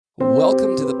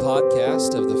Welcome to the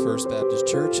podcast of the First Baptist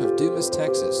Church of Dumas,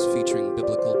 Texas, featuring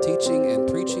biblical teaching and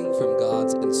preaching from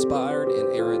God's inspired,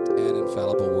 inerrant, and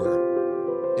infallible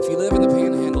Word. If you live in the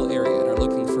Panhandle area and are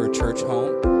looking for a church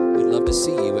home, we'd love to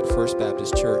see you at First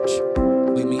Baptist Church.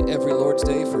 We meet every Lord's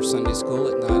Day for Sunday school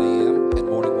at 9 a.m. and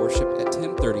morning worship at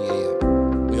 10:30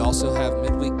 a.m. We also have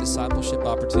midweek discipleship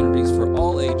opportunities for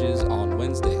all ages on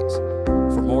Wednesdays.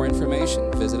 For more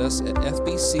information, visit us at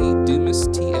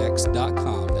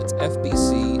fbcdumastx.com. That's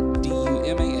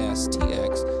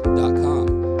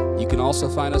fbcdumastx.com. You can also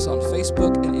find us on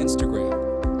Facebook and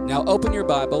Instagram. Now open your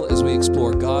Bible as we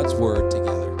explore God's Word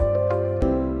together.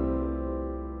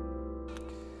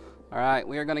 All right,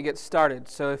 we are going to get started.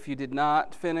 So if you did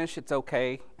not finish, it's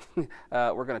okay.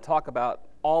 We're going to talk about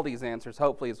all these answers,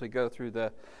 hopefully, as we go through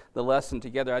the lesson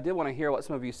together. I did want to hear what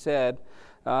some of you said.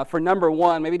 For number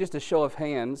one, maybe just a show of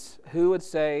hands, who would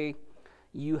say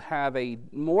you have a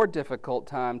more difficult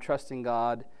time trusting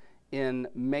God in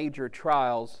major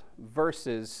trials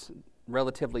versus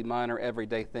relatively minor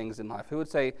everyday things in life? Who would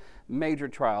say major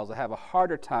trials? I have a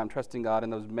harder time trusting God in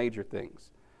those major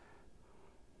things.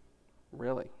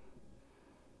 Really?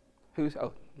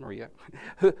 Maria.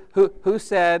 Who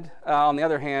said, on the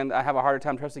other hand, I have a harder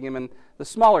time trusting Him in the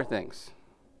smaller things?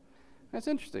 That's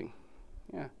interesting.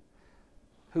 Yeah.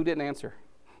 Who didn't answer?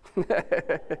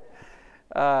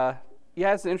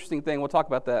 Yeah, it's an interesting thing. We'll talk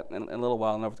about that in a little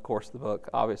while and over the course of the book,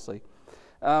 obviously.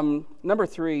 Number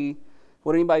three,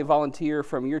 would anybody volunteer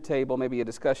from your table, maybe a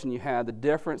discussion you had, the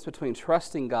difference between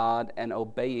trusting God and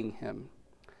obeying Him?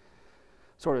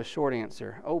 Sort of a short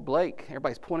answer. Oh, Blake.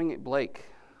 Everybody's pointing at Blake.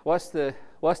 What's the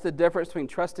difference between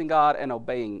trusting God and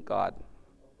obeying God?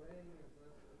 Obeying is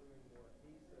not doing what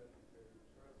He said to do.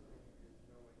 Trusting is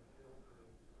knowing He'll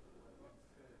do what He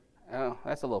said. Oh,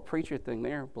 that's a little preacher thing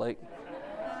there, Blake.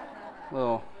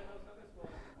 little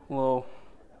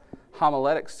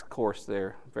homiletics course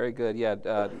there. Very good.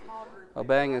 Yeah,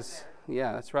 obeying is,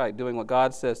 yeah, that's right. Doing what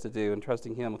God says to do and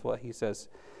trusting Him with what He says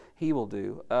He will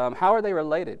do. How are they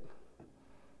related?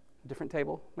 Different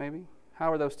table, maybe?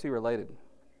 How are those two related?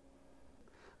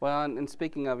 Well, and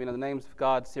speaking of, the Names of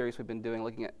God series we've been doing,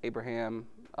 looking at Abraham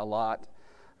a lot.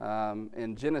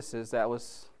 In Genesis, that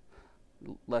was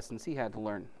lessons he had to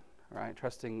learn, right?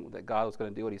 Trusting that God was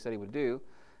going to do what He said He would do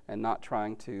and not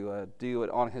trying to do it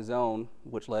on his own,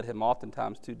 which led him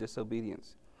oftentimes to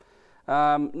disobedience.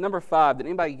 Number five, did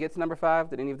anybody get to number five?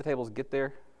 Did any of the tables get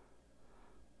there?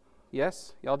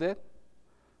 Yes? Y'all did?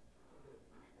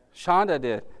 Shonda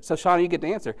did. So, Shonda, you get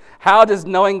the answer. How does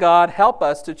knowing God help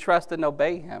us to trust and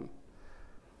obey Him?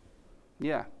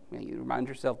 Yeah, you remind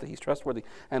yourself that He's trustworthy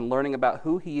and learning about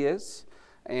who He is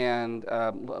and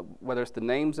whether it's the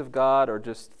names of God or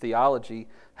just theology,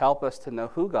 help us to know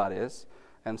who God is.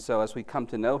 And so as we come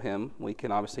to know Him, we can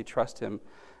obviously trust Him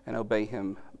and obey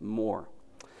Him more.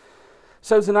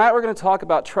 So tonight we're going to talk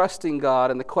about trusting God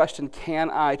and the question,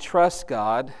 can I trust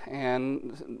God?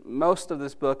 And most of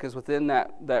this book is within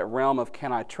that realm of,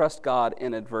 can I trust God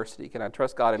in adversity? Can I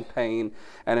trust God in pain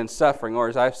and in suffering? Or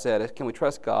as I've said, can we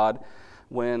trust God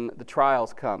when the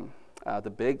trials come? The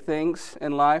big things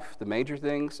in life, the major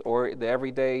things, or the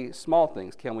everyday small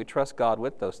things. Can we trust God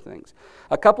with those things?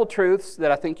 A couple truths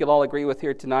that I think you'll all agree with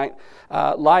here tonight.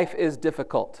 Life is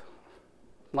difficult.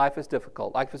 Life is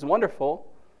difficult. Life is wonderful.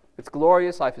 It's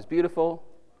glorious. Life is beautiful.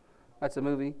 That's a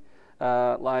movie.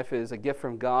 Life is a gift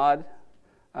from God.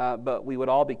 But we would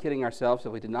all be kidding ourselves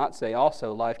if we did not say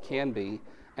also life can be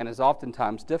and is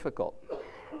oftentimes difficult.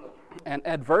 And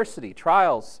adversity,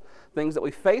 trials, things that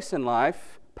we face in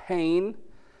life, pain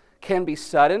can be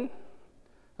sudden.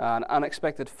 An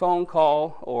unexpected phone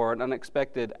call or an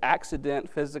unexpected accident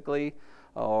physically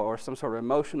or some sort of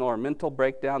emotional or mental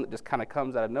breakdown that just kind of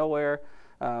comes out of nowhere.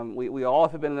 We all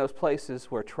have been in those places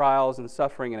where trials and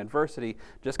suffering and adversity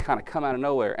just kind of come out of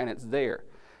nowhere, and it's there.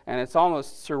 And it's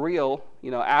almost surreal,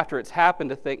 after it's happened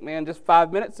to think, man, just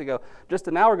 5 minutes ago, just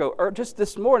an hour ago, or just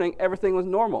this morning, everything was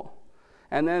normal.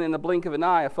 And then in the blink of an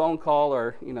eye, a phone call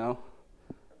or,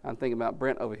 I'm thinking about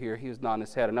Brent over here. He was nodding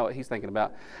his head. I know what he's thinking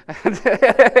about.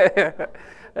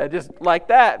 Just like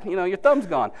that, your thumb's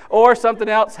gone. Or something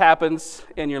else happens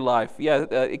in your life. Yeah,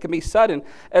 it can be sudden.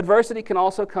 Adversity can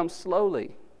also come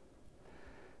slowly.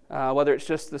 Whether it's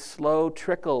just the slow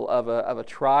trickle of a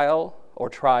trial or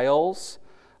trials,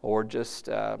 or just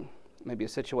maybe a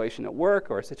situation at work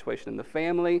or a situation in the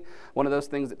family, one of those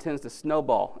things that tends to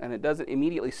snowball. And it doesn't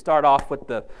immediately start off with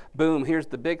the boom, here's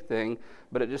the big thing,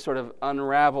 but it just sort of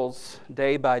unravels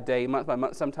day by day, month by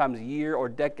month, sometimes year or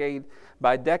decade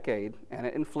by decade, and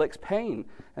it inflicts pain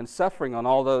and suffering on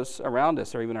all those around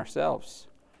us or even ourselves.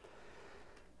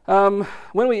 When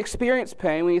we experience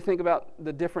pain, when you think about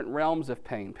the different realms of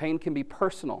pain, pain can be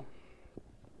personal.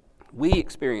 We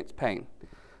experience pain.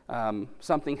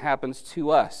 Something happens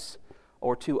to us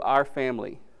or to our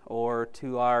family or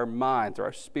to our minds or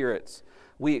our spirits.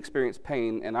 We experience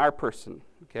pain in our person,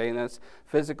 okay? And that's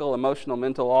physical, emotional,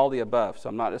 mental, all the above. So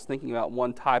I'm not just thinking about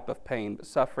one type of pain, but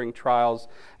suffering, trials,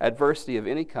 adversity of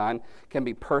any kind can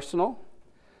be personal.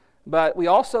 But we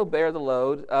also bear the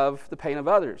load of the pain of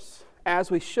others, as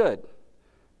we should.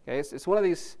 Okay? It's one of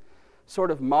these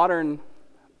sort of modern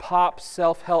pop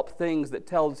self-help things that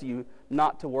tells you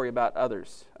not to worry about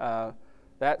others.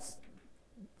 That's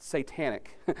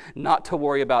satanic, not to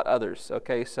worry about others.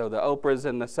 Okay, so the Oprahs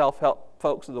and the self-help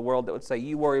folks of the world that would say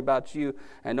you worry about you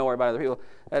and don't worry about other people,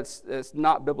 it's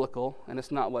not biblical, and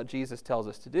it's not what Jesus tells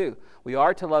us to do. We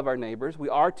are to love our neighbors. We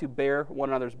are to bear one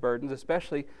another's burdens,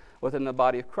 especially within the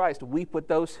body of Christ. Weep with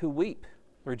those who weep.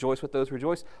 Rejoice with those who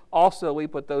rejoice. Also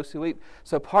weep with those who weep.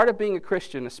 So part of being a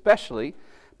Christian, especially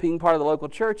being part of the local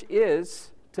church,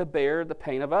 is to bear the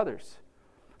pain of others.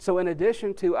 So in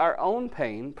addition to our own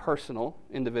pain, personal,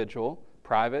 individual,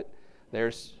 private,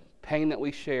 there's pain that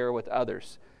we share with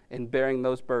others in bearing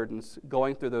those burdens,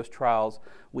 going through those trials,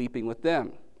 weeping with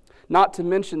them. Not to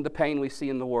mention the pain we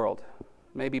see in the world.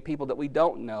 Maybe people that we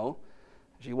don't know.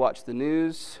 As you watch the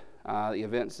news, the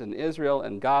events in Israel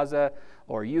and Gaza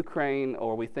or Ukraine,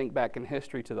 or we think back in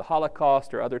history to the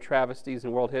Holocaust or other travesties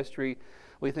in world history,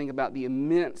 we think about the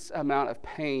immense amount of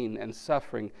pain and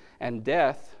suffering and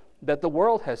death that the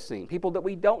world has seen, people that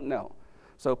we don't know.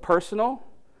 So personal,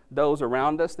 those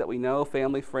around us that we know,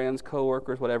 family, friends,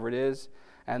 coworkers, whatever it is,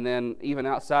 and then even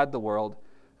outside the world,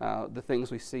 the things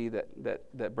we see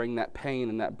that bring that pain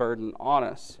and that burden on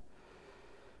us.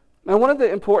 Now, one of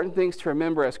the important things to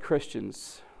remember as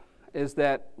Christians is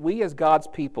that we as God's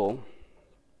people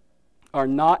are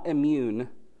not immune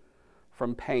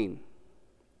from pain.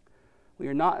 We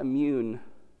are not immune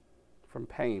from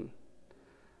pain.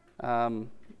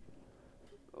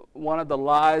 One of the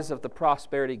lies of the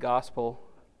prosperity gospel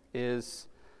is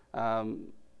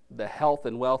the health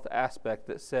and wealth aspect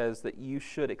that says that you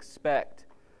should expect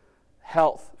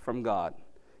health from God.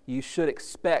 You should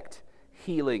expect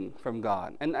healing from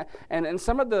God. And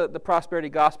some of the prosperity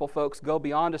gospel folks go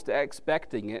beyond just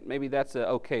expecting it. Maybe that's an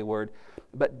okay word,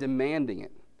 but demanding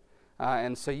it.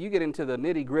 And so you get into the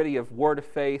nitty-gritty of word of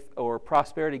faith or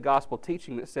prosperity gospel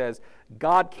teaching that says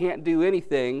God can't do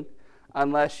anything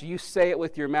unless you say it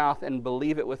with your mouth and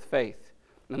believe it with faith.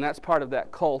 And that's part of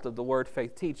that cult of the word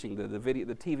faith teaching. The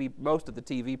TV, most of the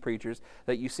TV preachers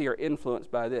that you see are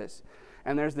influenced by this.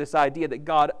 And there's this idea that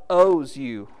God owes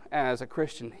you as a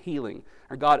Christian healing,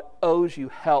 or God owes you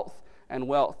health and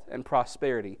wealth and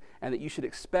prosperity, and that you should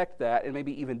expect that and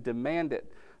maybe even demand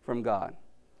it from God.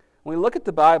 When we look at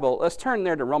the Bible, let's turn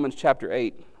there to Romans chapter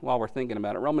 8 while we're thinking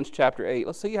about it. Romans chapter 8.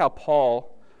 Let's see how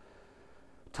Paul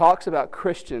talks about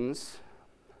Christians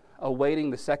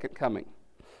awaiting the second coming.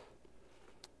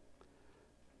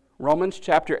 Romans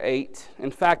chapter 8.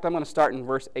 In fact, I'm going to start in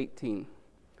verse 18.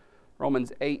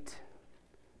 Romans 8,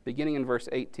 beginning in verse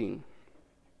 18.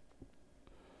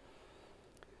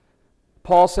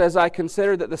 Paul says, I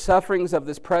consider that the sufferings of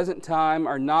this present time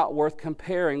are not worth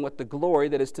comparing with the glory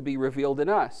that is to be revealed in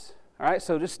us. All right,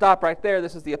 so just stop right there.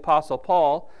 This is the Apostle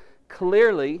Paul,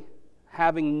 clearly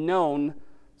having known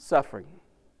suffering.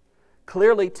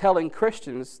 Clearly telling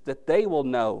Christians that they will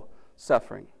know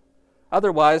suffering.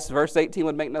 Otherwise, verse 18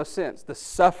 would make no sense. The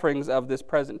sufferings of this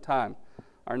present time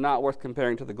are not worth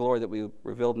comparing to the glory that we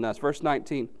revealed in us. Verse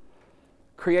 19,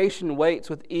 creation waits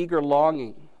with eager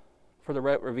longing for the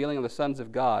revealing of the sons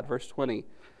of God. Verse 20,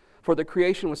 for the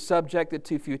creation was subjected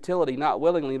to futility, not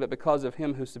willingly, but because of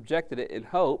him who subjected it, in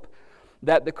hope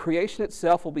that the creation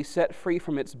itself will be set free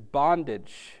from its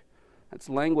bondage. That's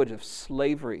language of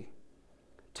slavery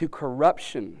to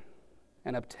corruption,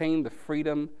 and obtain the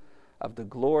freedom of the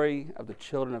glory of the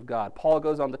children of God. Paul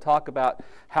goes on to talk about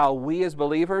how we as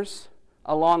believers,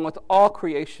 along with all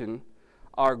creation,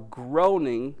 are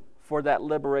groaning for that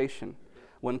liberation.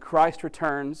 When Christ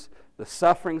returns, the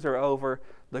sufferings are over,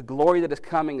 the glory that is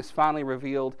coming is finally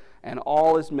revealed, and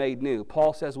all is made new.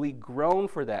 Paul says we groan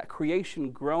for that.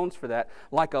 Creation groans for that,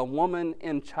 like a woman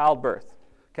in childbirth.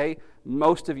 Okay,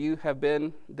 most of you have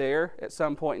been there at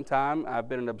some point in time. I've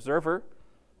been an observer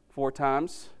 4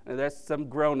 times, and that's some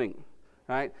groaning,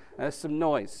 right? That's some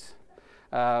noise.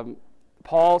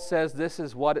 Paul says this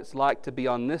is what it's like to be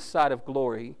on this side of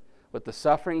glory with the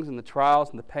sufferings and the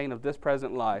trials and the pain of this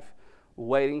present life,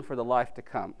 waiting for the life to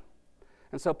come.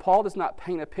 And so Paul does not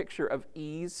paint a picture of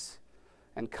ease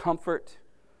and comfort,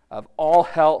 of all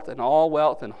health and all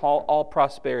wealth and all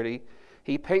prosperity.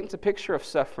 He paints a picture of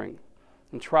suffering.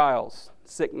 and trials,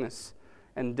 sickness,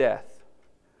 and death.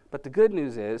 But the good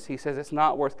news is, he says it's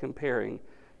not worth comparing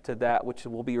to that which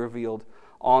will be revealed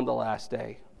on the last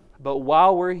day. But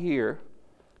while we're here,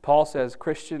 Paul says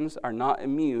Christians are not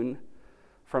immune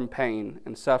from pain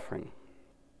and suffering.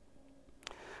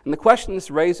 And the question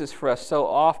this raises for us so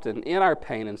often in our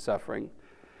pain and suffering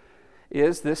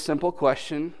is this simple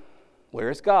question: where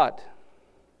is God?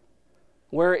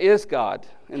 Where is God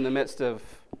in the midst of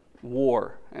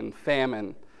war and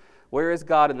famine? Where is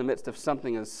God in the midst of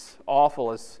something as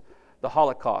awful as the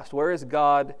Holocaust? Where is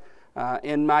God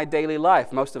in my daily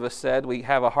life? Most of us said we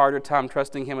have a harder time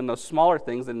trusting Him in those smaller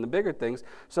things than the bigger things.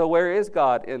 So where is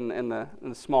God in the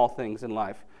small things in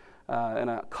life? In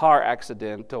a car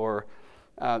accident, or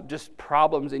just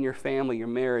problems in your family, your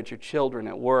marriage, your children,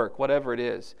 at work, whatever it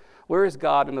is. Where is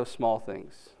God in those small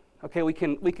things? Okay, we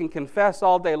can confess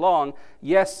all day long,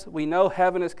 yes, we know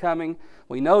heaven is coming,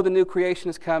 we know the new creation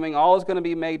is coming, all is going to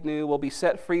be made new, we'll be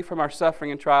set free from our suffering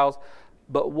and trials,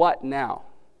 but what now?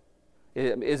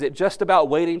 Is it just about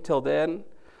waiting till then,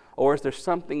 or is there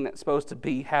something that's supposed to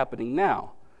be happening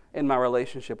now in my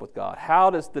relationship with God? How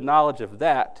does the knowledge of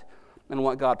that and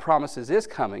what God promises is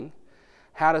coming,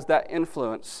 how does that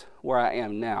influence where I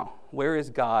am now? Where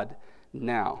is God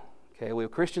now? Okay, we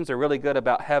Christians are really good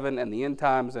about heaven and the end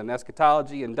times and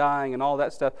eschatology and dying and all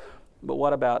that stuff, but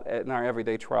what about in our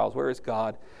everyday trials? Where is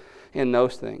God in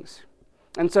those things?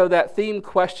 And so that theme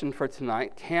question for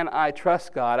tonight, can I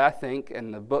trust God, I think,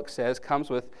 and the book says,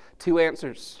 comes with two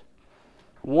answers.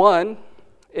 One,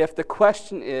 if the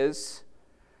question is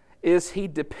He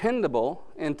dependable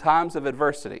in times of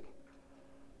adversity?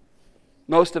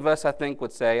 Most of us, I think,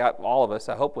 would say, all of us,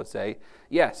 I hope, would say,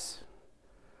 yes.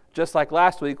 Just like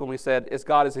last week when we said, is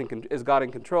God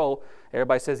in control?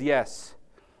 Everybody says yes.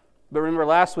 But remember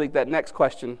last week, that next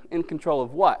question, in control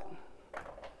of what?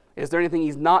 Is there anything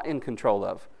He's not in control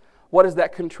of? What does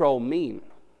that control mean?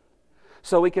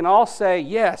 So we can all say,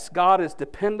 yes, God is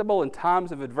dependable in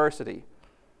times of adversity.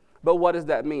 But what does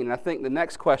that mean? And I think the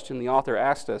next question the author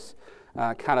asked us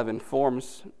kind of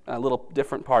informs a little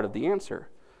different part of the answer.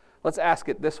 Let's ask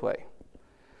it this way.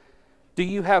 Do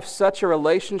you have such a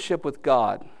relationship with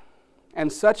God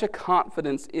and such a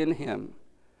confidence in Him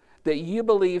that you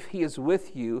believe He is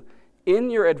with you in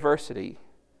your adversity,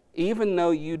 even though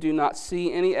you do not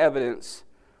see any evidence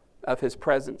of His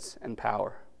presence and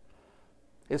power?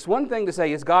 It's one thing to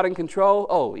say, is God in control?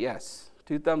 Oh, yes.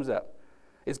 2 thumbs up.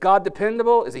 Is God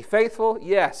dependable? Is He faithful?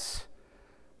 Yes.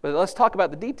 But let's talk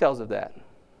about the details of that.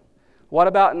 What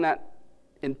about in that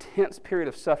intense period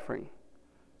of suffering,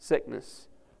 sickness,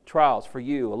 trials for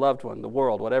you, a loved one, the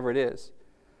world, whatever it is?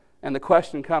 And the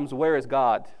question comes, where is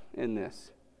God in this?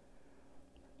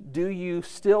 Do you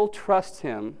still trust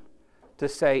Him to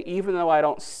say, even though I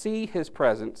don't see His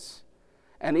presence,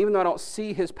 and even though I don't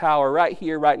see His power right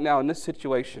here, right now, in this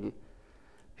situation,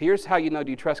 here's how you know, do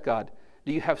you trust God?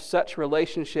 Do you have such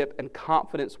relationship and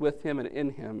confidence with Him and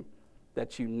in Him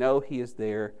that you know He is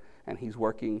there and He's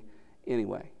working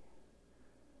anyway?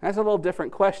 That's a little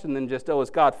different question than just, is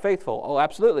God faithful? Oh,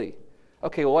 absolutely.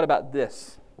 Okay, well, what about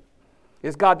this?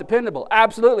 Is God dependable?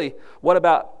 Absolutely. What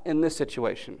about in this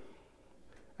situation?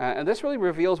 And this really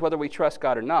reveals whether we trust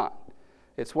God or not.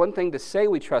 It's one thing to say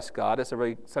we trust God. It's a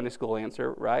very Sunday school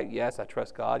answer, right? Yes, I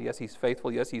trust God. Yes, He's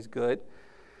faithful. Yes, He's good.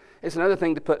 It's another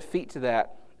thing to put feet to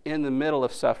that in the middle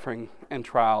of suffering and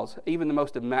trials, even the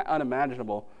most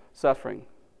unimaginable suffering.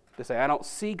 To say, I don't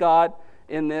see God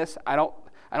in this. I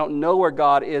don't know where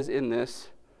God is in this,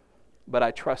 but I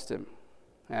trust Him.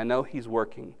 And I know He's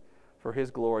working for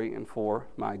His glory and for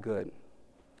my good.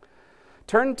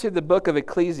 Turn to the book of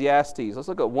Ecclesiastes. Let's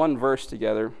look at one verse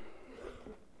together.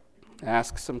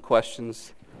 Ask some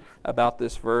questions about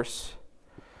this verse.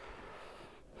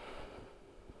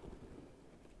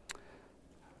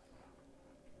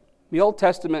 The Old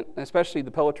Testament, especially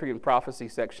the poetry and prophecy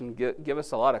section, give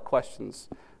us a lot of questions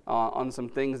on some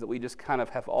things that we just kind of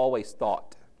have always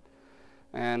thought.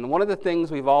 And one of the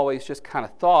things we've always just kind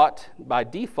of thought by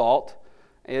default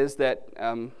is that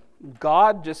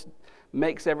God just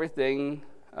makes everything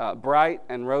bright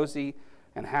and rosy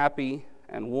and happy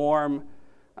and warm,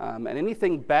 and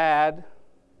anything bad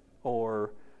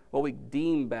or what we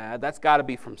deem bad, that's got to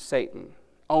be from Satan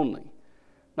only,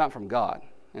 not from God.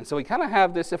 And so we kind of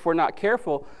have this, if we're not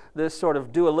careful, this sort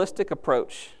of dualistic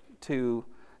approach to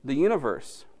the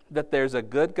universe, that there's a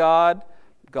good God,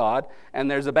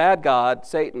 and there's a bad God,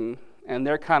 Satan, and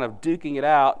they're kind of duking it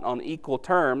out on equal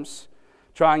terms,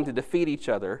 trying to defeat each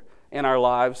other in our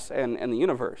lives and the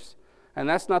universe. And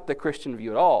that's not the Christian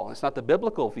view at all. It's not the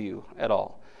biblical view at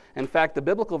all. In fact, the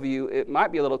biblical view, it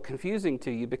might be a little confusing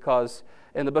to you because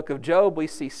in the book of Job, we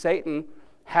see Satan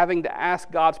having to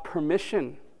ask God's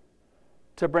permission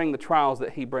to bring the trials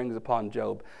that he brings upon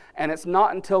Job. And it's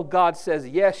not until God says,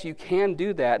 yes, you can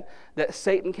do that, that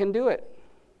Satan can do it.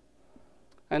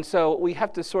 And so we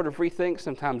have to sort of rethink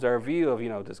sometimes our view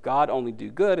of, does God only do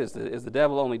good? Is the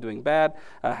devil only doing bad?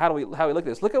 How do we look at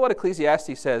this? Look at what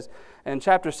Ecclesiastes says in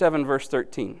chapter 7, verse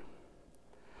 13.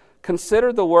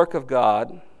 Consider the work of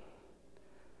God.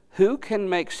 Who can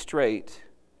make straight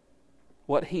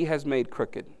what he has made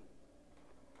crooked?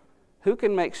 Who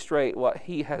can make straight what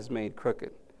he has made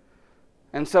crooked?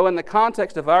 And so in the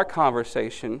context of our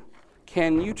conversation,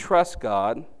 can you trust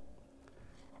God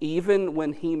even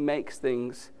when he makes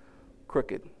things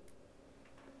crooked?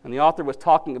 And the author was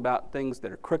talking about things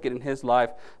that are crooked in his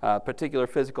life, a particular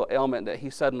physical ailment that he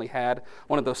suddenly had,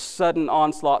 one of those sudden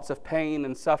onslaughts of pain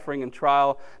and suffering and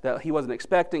trial that he wasn't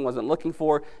expecting, wasn't looking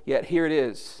for, yet here it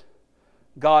is.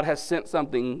 God has sent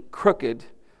something crooked,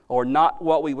 or not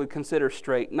what we would consider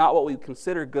straight, not what we would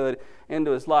consider good,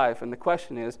 into his life. And the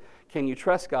question is, can you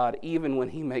trust God even when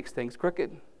he makes things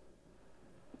crooked?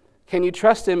 Can you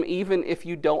trust him even if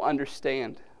you don't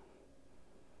understand?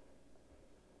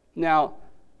 Now,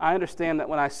 I understand that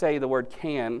when I say the word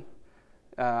can,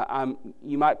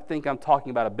 you might think I'm talking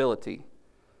about ability.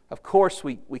 Of course,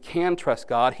 we can trust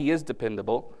God. He is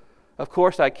dependable. Of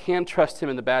course, I can trust him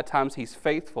in the bad times. He's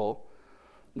faithful.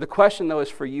 The question, though, is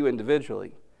for you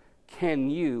individually. Can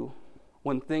you,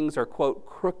 when things are, quote,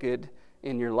 crooked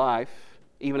in your life,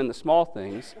 even in the small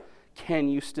things, can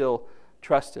you still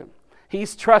trust him?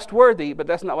 He's trustworthy, but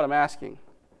that's not what I'm asking.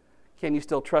 Can you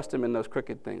still trust him in those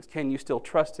crooked things? Can you still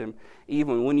trust him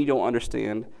even when you don't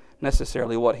understand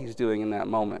necessarily what he's doing in that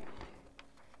moment?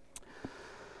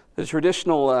 The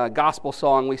traditional gospel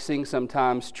song we sing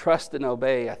sometimes, Trust and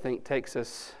Obey, I think takes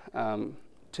us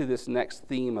to this next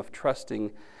theme of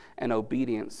trusting and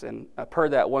obedience. And per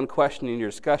that one question in your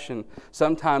discussion,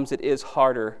 sometimes it is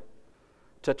harder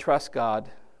to trust God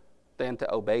than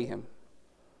to obey him.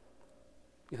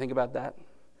 You think about that?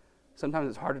 Sometimes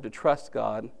it's harder to trust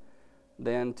God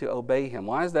than to obey him.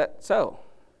 Why is that so?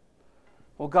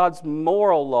 Well, God's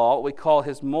moral law, what we call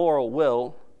his moral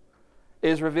will,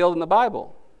 is revealed in the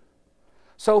Bible.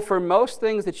 So for most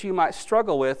things that you might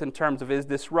struggle with in terms of is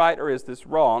this right or is this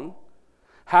wrong,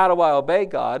 how do I obey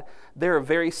God? There are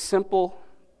very simple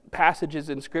passages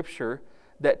in Scripture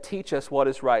that teach us what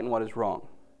is right and what is wrong.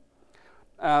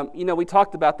 We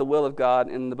talked about the will of God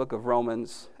in the book of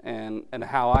Romans, and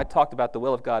how I talked about the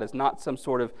will of God as not some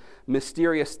sort of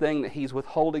mysterious thing that he's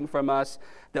withholding from us,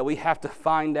 that we have to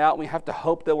find out, we have to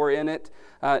hope that we're in it.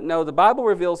 No, the Bible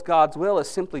reveals God's will as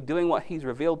simply doing what he's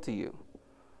revealed to you.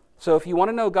 So if you want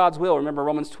to know God's will, remember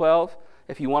Romans 12,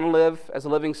 if you want to live as a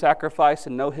living sacrifice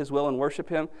and know his will and worship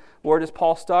him, where does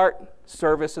Paul start?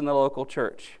 Service in the local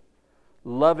church.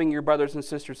 Loving your brothers and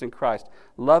sisters in Christ,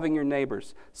 loving your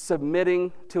neighbors,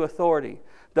 submitting to authority.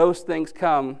 Those things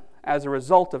come as a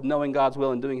result of knowing God's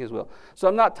will and doing his will. So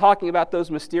I'm not talking about those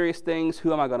mysterious things.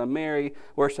 Who am I going to marry?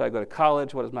 Where should I go to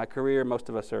college? What is my career? Most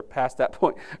of us are past that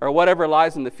point, or whatever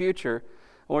lies in the future.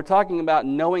 When we're talking about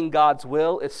knowing God's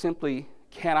will, it's simply,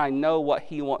 can I know what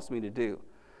he wants me to do?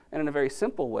 And in a very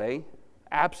simple way,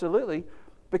 absolutely,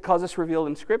 because it's revealed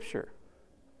in Scripture.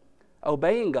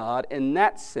 Obeying God, in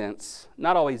that sense,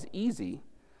 not always easy,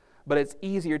 but it's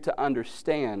easier to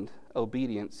understand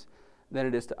obedience than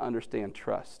it is to understand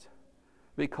trust.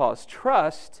 Because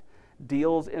trust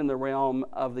deals in the realm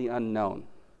of the unknown.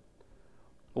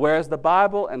 Whereas the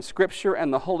Bible and Scripture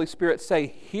and the Holy Spirit say,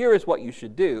 here is what you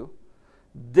should do,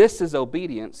 this is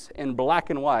obedience in black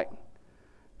and white.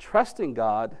 Trusting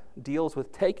God deals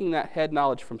with taking that head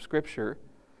knowledge from Scripture,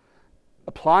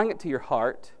 applying it to your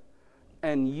heart,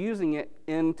 and using it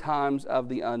in times of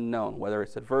the unknown, whether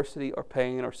it's adversity or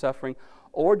pain or suffering,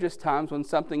 or just times when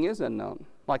something is unknown,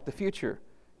 like the future.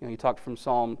 You talked from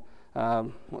Psalm,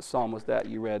 what Psalm was that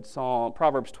you read?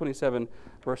 Proverbs 27,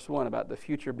 verse 1, about the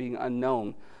future being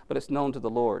unknown, but it's known to the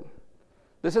Lord.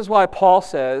 This is why Paul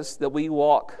says that we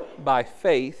walk by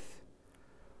faith,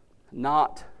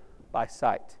 not by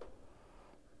sight.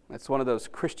 It's one of those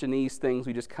Christianese things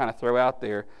we just kind of throw out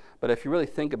there, but if you really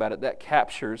think about it, that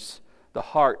captures the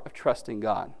heart of trusting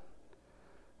God.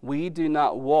 We do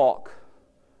not walk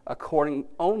according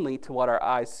only to what our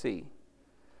eyes see.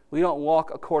 We don't walk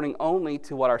according only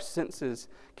to what our senses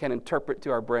can interpret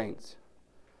to our brains.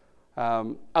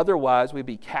 Otherwise, we'd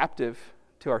be captive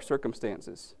to our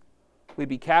circumstances. We'd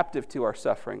be captive to our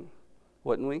suffering,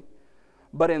 wouldn't we?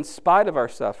 But in spite of our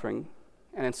suffering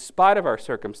and in spite of our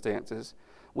circumstances,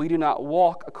 we do not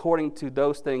walk according to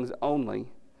those things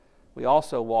only. We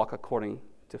also walk according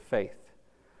to faith.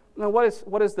 Now,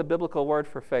 what is the biblical word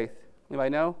for faith? Anybody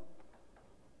know?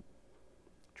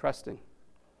 Trusting.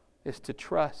 It's to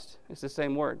trust. It's the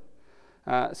same word.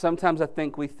 Sometimes I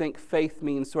think we think faith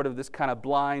means sort of this kind of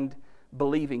blind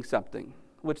believing something,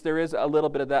 which there is a little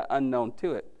bit of that unknown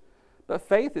to it. But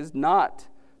faith is not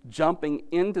jumping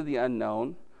into the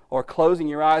unknown or closing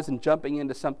your eyes and jumping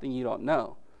into something you don't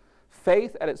know.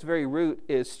 Faith at its very root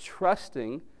is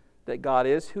trusting that God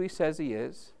is who He says He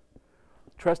is,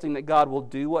 trusting that God will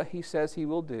do what He says He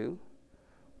will do,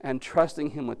 and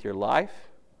trusting Him with your life,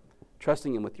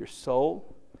 trusting Him with your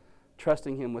soul,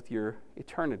 trusting Him with your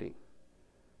eternity.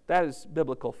 That is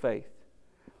biblical faith.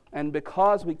 And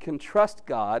because we can trust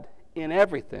God in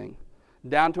everything,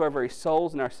 down to our very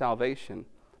souls and our salvation,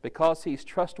 because He's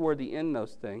trustworthy in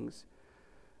those things,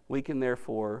 we can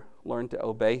therefore learn to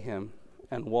obey Him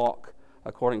and walk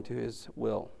according to His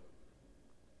will.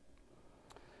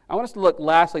 I want us to look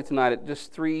lastly tonight at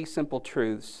just three simple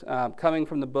truths coming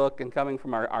from the book and coming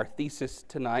from our thesis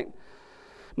tonight.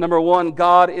 Number one,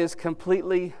 God is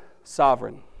completely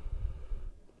sovereign.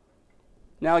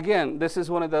 Now again, this is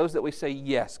one of those that we say,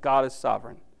 yes, God is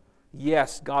sovereign.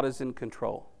 Yes, God is in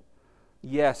control.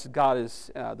 Yes, God is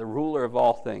the ruler of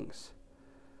all things.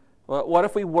 Well, what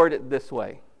if we word it this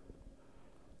way?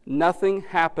 Nothing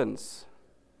happens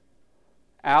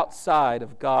outside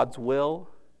of God's will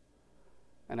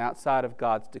and outside of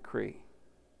God's decree.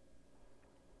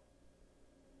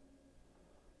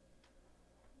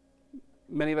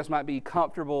 Many of us might be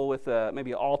comfortable with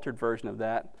maybe an altered version of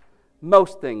that.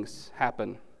 Most things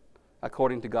happen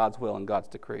according to God's will and God's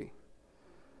decree.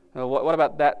 Now, what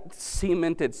about that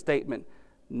cemented statement?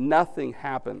 Nothing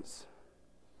happens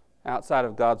outside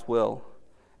of God's will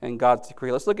and God's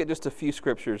decree. Let's look at just a few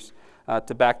scriptures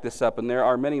to back this up, and there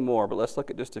are many more, but let's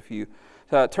look at just a few.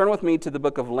 Turn with me to the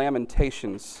book of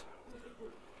Lamentations.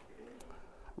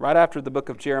 Right after the book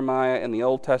of Jeremiah in the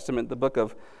Old Testament, the book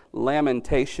of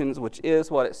Lamentations, which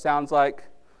is what it sounds like,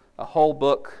 a whole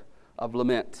book of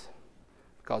lament.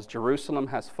 Because Jerusalem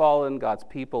has fallen, God's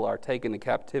people are taken to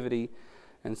captivity,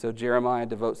 and so Jeremiah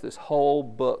devotes this whole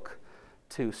book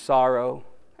to sorrow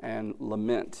and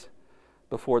lament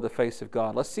before the face of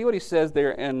God. Let's see what he says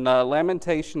there in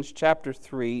Lamentations chapter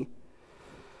 3,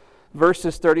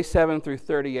 verses 37 through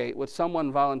 38. Would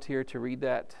someone volunteer to read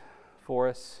that for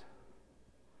us?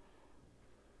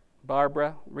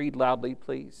 Barbara, read loudly,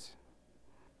 please.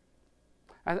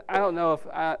 I don't know if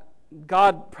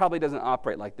God probably doesn't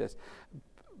operate like this,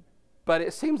 but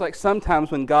it seems like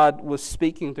sometimes when God was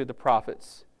speaking through the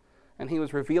prophets and He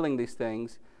was revealing these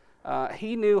things,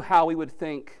 He knew how we would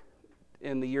think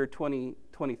in the year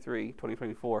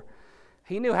 2024.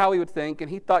 He knew how we would think, and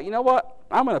He thought, you know what?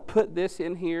 I'm going to put this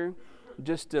in here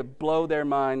just to blow their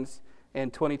minds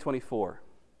in 2024.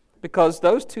 Because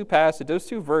those two passages, those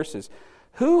two verses,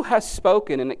 who has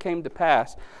spoken and it came to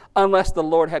pass unless the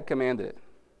Lord had commanded it?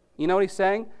 You know what He's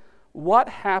saying? What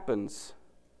happens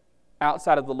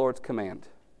outside of the Lord's command?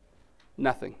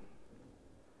 Nothing.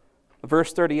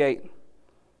 Verse 38,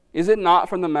 is it not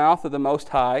from the mouth of the Most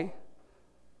High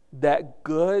that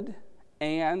good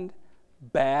and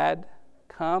bad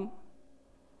come?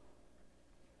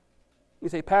 You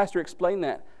say, Pastor, explain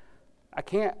that. I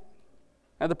can't.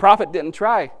 And the prophet didn't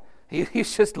try.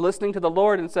 He's just listening to the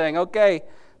Lord and saying, okay,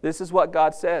 this is what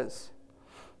God says.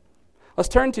 Let's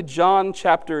turn to John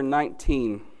chapter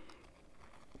 19.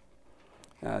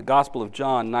 Gospel of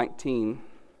John 19.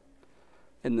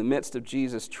 In the midst of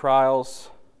Jesus' trials.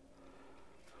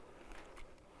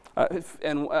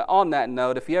 And on that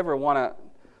note, if you ever want to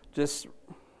just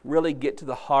really get to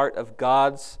the heart of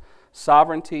God's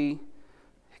sovereignty,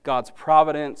 God's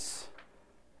providence,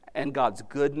 and God's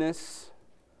goodness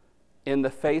in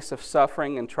the face of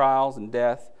suffering and trials and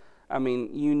death, I mean,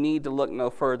 you need to look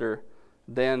no further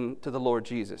than to the Lord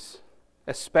Jesus,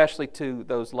 especially to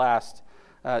those last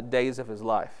days of His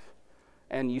life.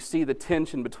 And you see the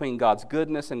tension between God's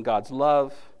goodness and God's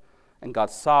love and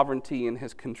God's sovereignty and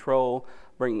His control,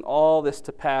 bringing all this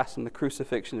to pass in the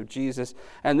crucifixion of Jesus.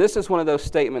 And this is one of those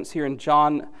statements here in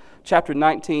John chapter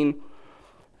 19.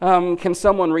 Can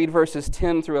someone read verses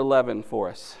 10 through 11 for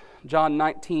us? John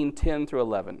 19, 10 through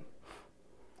 11.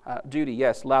 Judy,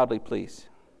 yes, loudly, please.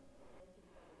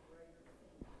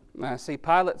 See,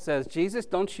 Pilate says, Jesus,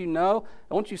 don't you know?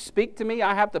 Won't you speak to me?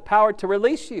 I have the power to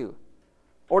release you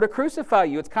or to crucify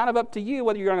you. It's kind of up to you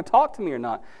whether you're going to talk to me or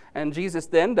not. And Jesus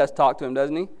then does talk to him,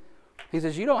 doesn't he? He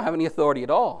says, you don't have any authority at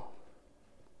all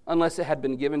unless it had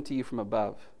been given to you from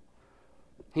above.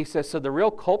 He says, so the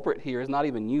real culprit here is not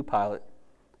even you, Pilate.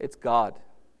 It's God.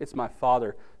 It's my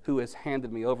Father who has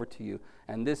handed me over to you,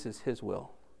 and this is His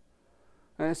will.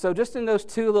 And so just in those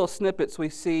two little snippets we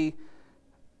see,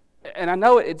 and I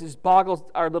know it just boggles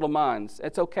our little minds.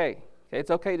 It's okay, Okay,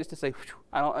 it's okay just to say,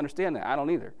 I don't understand that. I don't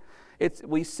either.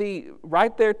 We see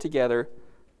right there together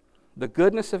the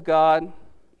goodness of God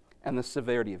and the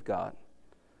severity of God.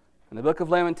 In the book of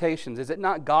Lamentations, is it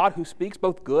not God who speaks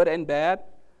both good and bad?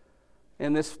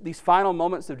 In these final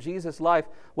moments of Jesus' life,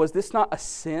 was this not a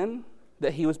sin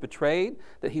that he was betrayed,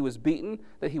 that he was beaten,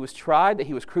 that he was tried, that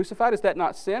he was crucified? Is that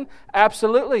not sin?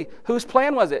 Absolutely. Whose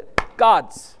plan was it?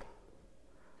 God's.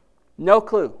 No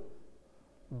clue.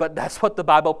 But that's what the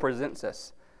Bible presents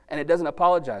us. And it doesn't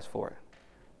apologize for it.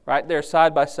 Right there,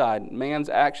 side by side, man's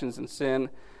actions and sin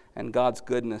and God's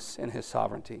goodness and his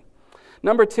sovereignty.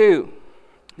 Number 2,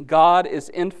 God is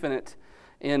infinite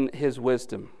in his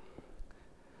wisdom.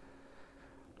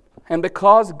 And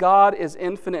because God is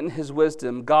infinite in his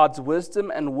wisdom, God's wisdom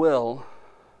and will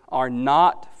are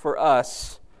not for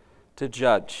us to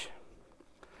judge.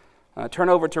 Turn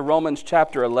over to Romans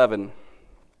chapter 11.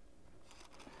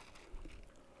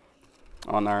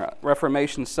 On our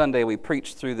Reformation Sunday, we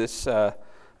preached through this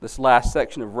last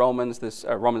section of Romans,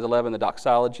 Romans 11, the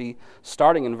doxology,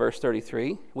 starting in verse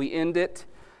 33. We end it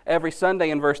every Sunday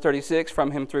in verse 36,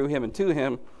 from him, through him, and to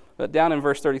him. But down in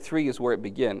verse 33 is where it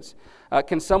begins.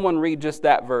 Can someone read just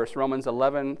that verse, Romans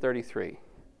 11:33?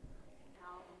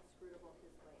 How inscrutable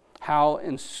his ways. How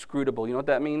inscrutable. You know what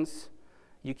that means?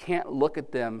 You can't look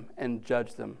at them and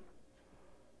judge them.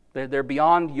 They're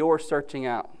beyond your searching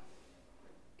out.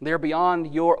 They're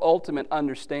beyond your ultimate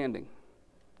understanding.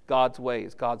 God's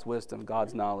ways, God's wisdom,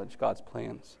 God's knowledge, God's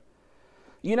plans.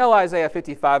 You know Isaiah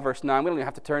 55, verse 9. We don't even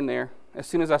have to turn there. As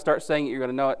soon as I start saying it, you're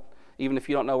going to know it, even if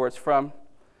you don't know where it's from.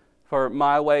 For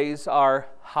my ways are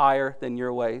higher than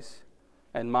your ways,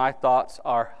 and my thoughts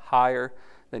are higher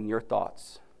than your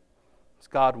thoughts. It's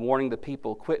God warning the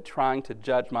people, quit trying to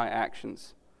judge my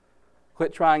actions.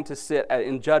 Quit trying to sit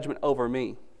in judgment over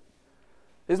me.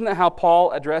 Isn't that how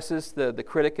Paul addresses the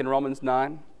critic in Romans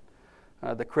 9?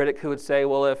 The critic who would say,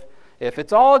 well, if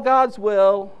it's all God's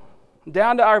will,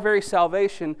 down to our very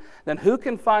salvation, then who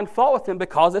can find fault with him,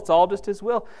 because it's all just his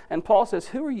will? And Paul says,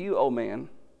 who are you, O man?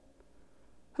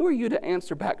 Who are you to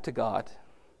answer back to God?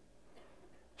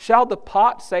 Shall the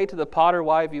pot say to the potter,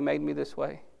 why have you made me this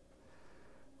way?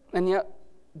 And yet,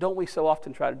 don't we so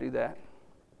often try to do that?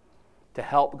 To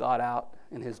help God out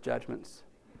in his judgments.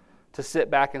 To sit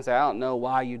back and say, I don't know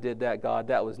why you did that, God.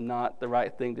 That was not the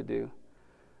right thing to do.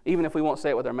 Even if we won't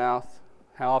say it with our mouth,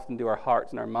 how often do our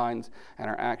hearts and our minds and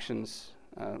our actions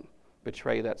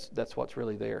betray that's what's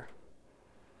really there?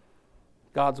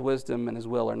 God's wisdom and his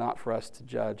will are not for us to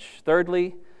judge.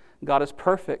 Thirdly, God is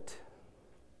perfect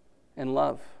in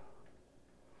love.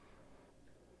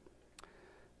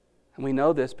 And we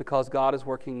know this because God is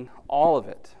working all of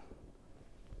it,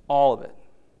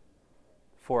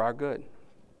 for our good.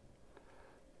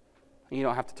 You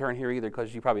don't have to turn here either,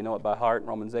 because you probably know it by heart.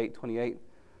 Romans 8:28.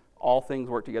 All things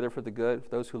work together for the good, for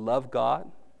those who love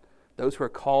God, those who are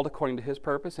called according to his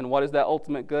purpose. And what is that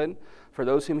ultimate good? For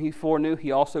those whom he foreknew,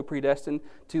 he also predestined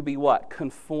to be what?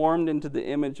 Conformed into the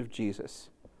image of Jesus.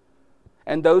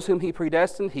 And those whom he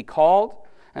predestined, he called.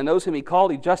 And those whom he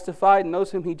called, he justified. And those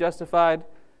whom he justified,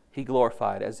 he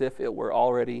glorified, as if it were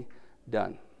already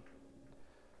done.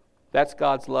 That's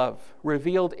God's love,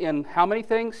 revealed in how many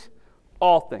things?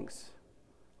 All things.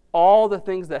 All the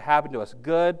things that happen to us,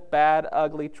 good, bad,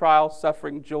 ugly, trial,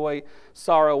 suffering, joy,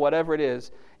 sorrow, whatever it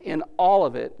is, in all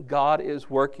of it, God is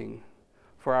working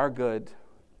for our good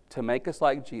to make us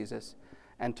like Jesus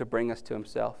and to bring us to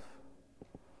himself.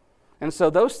 And so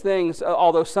those things,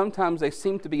 although sometimes they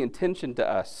seem to be in tension to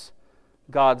us,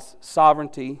 God's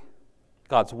sovereignty,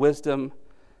 God's wisdom,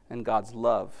 and God's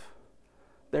love,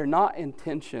 they're not in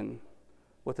tension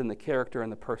within the character and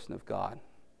the person of God.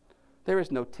 There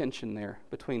is no tension there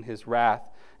between his wrath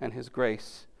and his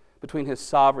grace, between his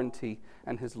sovereignty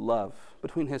and his love,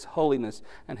 between his holiness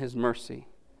and his mercy.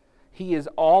 He is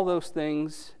all those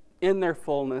things in their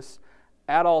fullness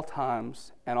at all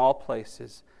times and all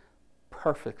places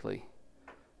perfectly,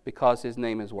 because his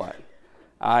name is what?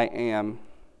 I am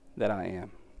that I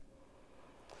am.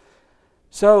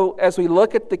 So as we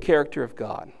look at the character of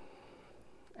God,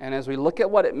 and as we look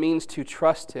at what it means to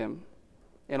trust him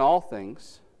in all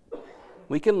things,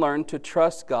 we can learn to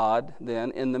trust God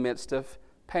then in the midst of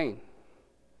pain.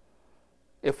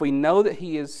 If we know that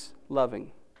he is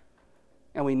loving,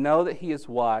 and we know that he is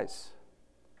wise,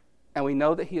 and we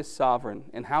know that he is sovereign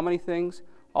in how many things?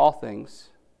 All things,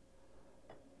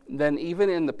 then even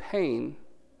in the pain,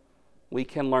 we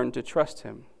can learn to trust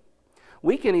him.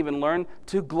 We can even learn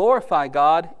to glorify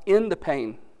God in the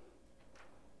pain.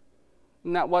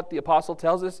 Isn't that what the apostle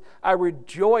tells us? I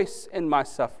rejoice in my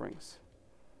sufferings.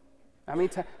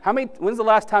 When's the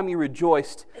last time you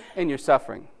rejoiced in your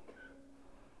suffering?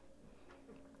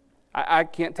 I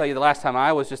can't tell you the last time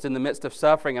I was just in the midst of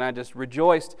suffering and I just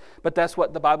rejoiced, but that's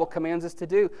what the Bible commands us to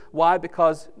do. Why?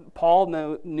 Because Paul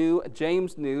knew,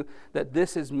 James knew that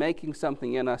this is making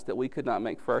something in us that we could not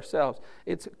make for ourselves.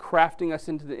 It's crafting us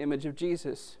into the image of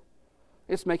Jesus.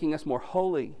 It's making us more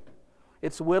holy.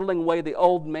 It's whittling away the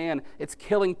old man. It's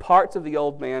killing parts of the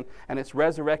old man, and it's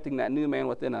resurrecting that new man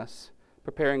within us,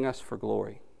 preparing us for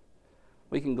glory.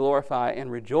 We can glorify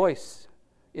and rejoice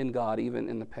in God even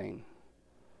in the pain.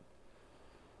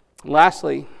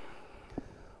 Lastly,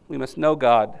 we must know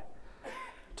God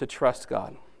to trust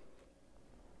God.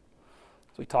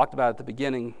 As we talked about at the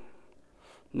beginning,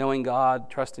 knowing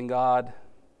God, trusting God,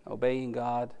 obeying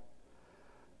God,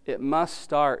 it must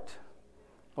start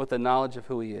with the knowledge of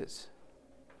who He is.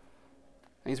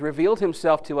 He's revealed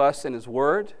Himself to us in His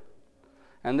Word,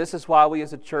 and this is why we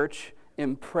as a church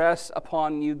impress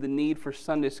upon you the need for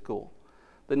Sunday school,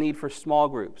 the need for small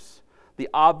groups, the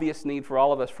obvious need for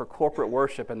all of us for corporate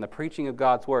worship and the preaching of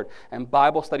God's Word and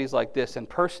Bible studies like this and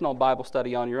personal Bible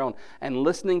study on your own and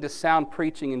listening to sound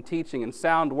preaching and teaching and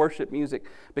sound worship music,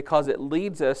 because it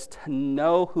leads us to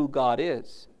know who God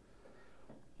is.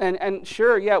 And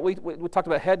sure, yeah, we talked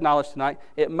about head knowledge tonight.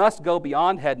 It must go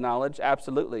beyond head knowledge,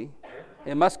 absolutely.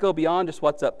 It must go beyond just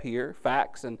what's up here,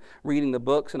 facts and reading the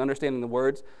books and understanding the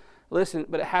words. Listen,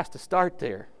 but it has to start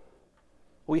there.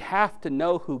 We have to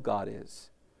know who God is.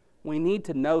 We need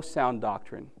to know sound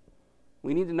doctrine.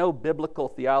 We need to know biblical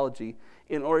theology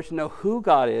in order to know who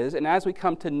God is. And as we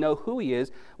come to know who He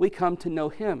is, we come to know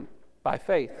Him by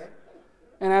faith.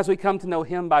 And as we come to know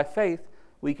Him by faith,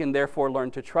 we can therefore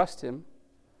learn to trust Him.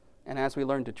 And as we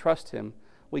learn to trust Him,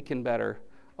 we can better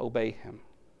obey Him.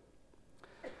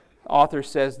 The author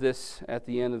says this at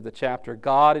the end of the chapter: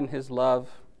 God in His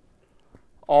love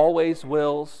always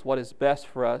wills what is best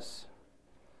for us.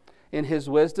 In His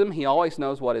wisdom, He always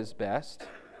knows what is best.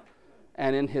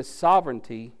 And in His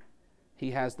sovereignty,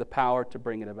 He has the power to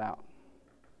bring it about.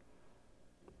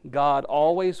 God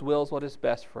always wills what is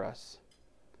best for us.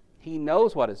 He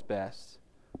knows what is best.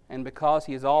 And because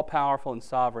He is all-powerful and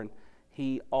sovereign,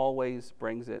 He always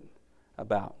brings it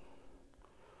about.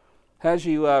 As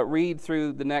you read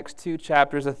through the next two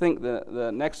chapters, I think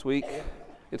the next week,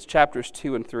 it's chapters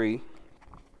 2 and 3.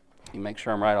 You make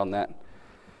sure I'm right on that.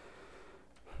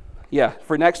 Yeah,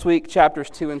 for next week, chapters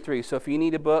 2 and 3. So if you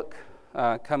need a book,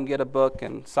 come get a book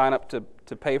and sign up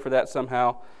to pay for that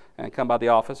somehow and come by the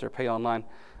office or pay online.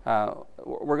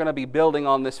 We're going to be building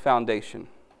on this foundation.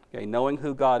 Okay, knowing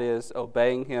who God is,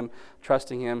 obeying Him,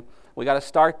 trusting Him. We got to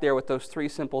start there with those three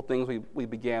simple things we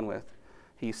began with.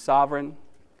 He's sovereign,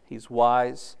 He's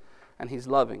wise, and He's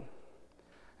loving.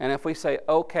 And if we say,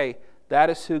 okay, that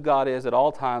is who God is at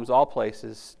all times, all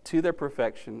places, to their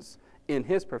perfections, in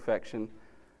His perfection,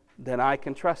 then I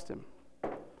can trust Him.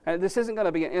 And this isn't going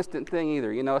to be an instant thing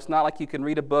either. You know, it's not like you can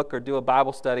read a book or do a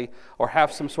Bible study or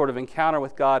have some sort of encounter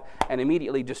with God and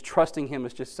immediately just trusting Him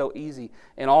is just so easy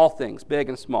in all things, big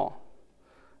and small.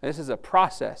 This is a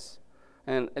process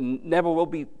and never will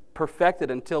be perfected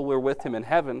until we're with Him in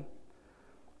heaven.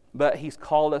 But He's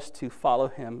called us to follow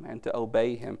Him and to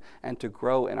obey Him and to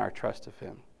grow in our trust of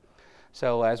Him.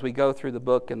 So as we go through the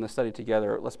book and the study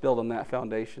together, let's build on that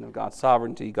foundation of God's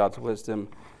sovereignty, God's wisdom,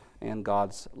 and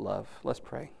God's love. Let's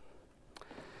pray.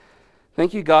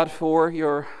 Thank you, God, for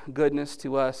your goodness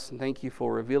to us. And thank you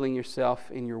for revealing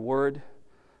yourself in your word.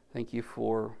 Thank you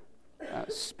for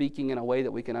speaking in a way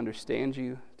that we can understand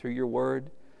you through your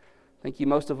word. Thank you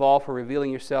most of all for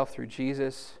revealing yourself through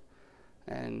Jesus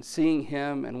and seeing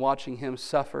Him and watching Him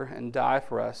suffer and die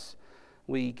for us.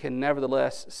 We can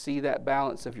nevertheless see that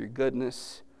balance of your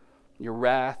goodness, your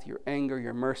wrath, your anger,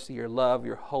 your mercy, your love,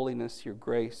 your holiness, your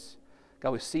grace.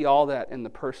 God, we see all that in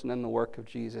the person and the work of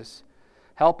Jesus.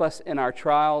 Help us in our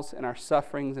trials and our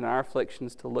sufferings and our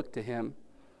afflictions to look to Him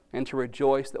and to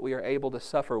rejoice that we are able to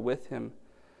suffer with Him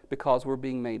because we're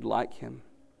being made like Him.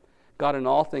 God, in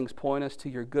all things, point us to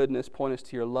your goodness, point us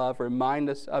to your love, remind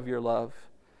us of your love,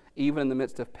 even in the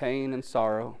midst of pain and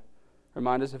sorrow.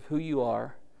 Remind us of who you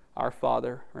are, our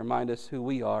Father. Remind us who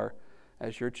we are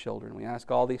as your children. We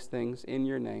ask all these things in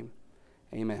your name.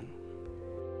 Amen.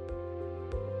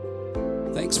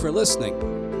 Thanks for listening.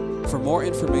 For more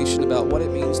information about what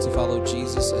it means to follow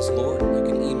Jesus as Lord, you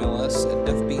can email us at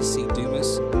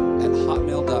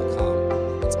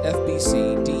fbcdumas@hotmail.com. It's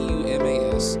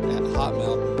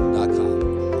fbcdumas@hotmail.com.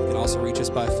 You can also reach us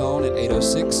by phone at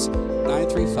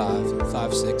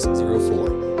 806-935-5604.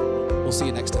 We'll see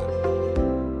you next time.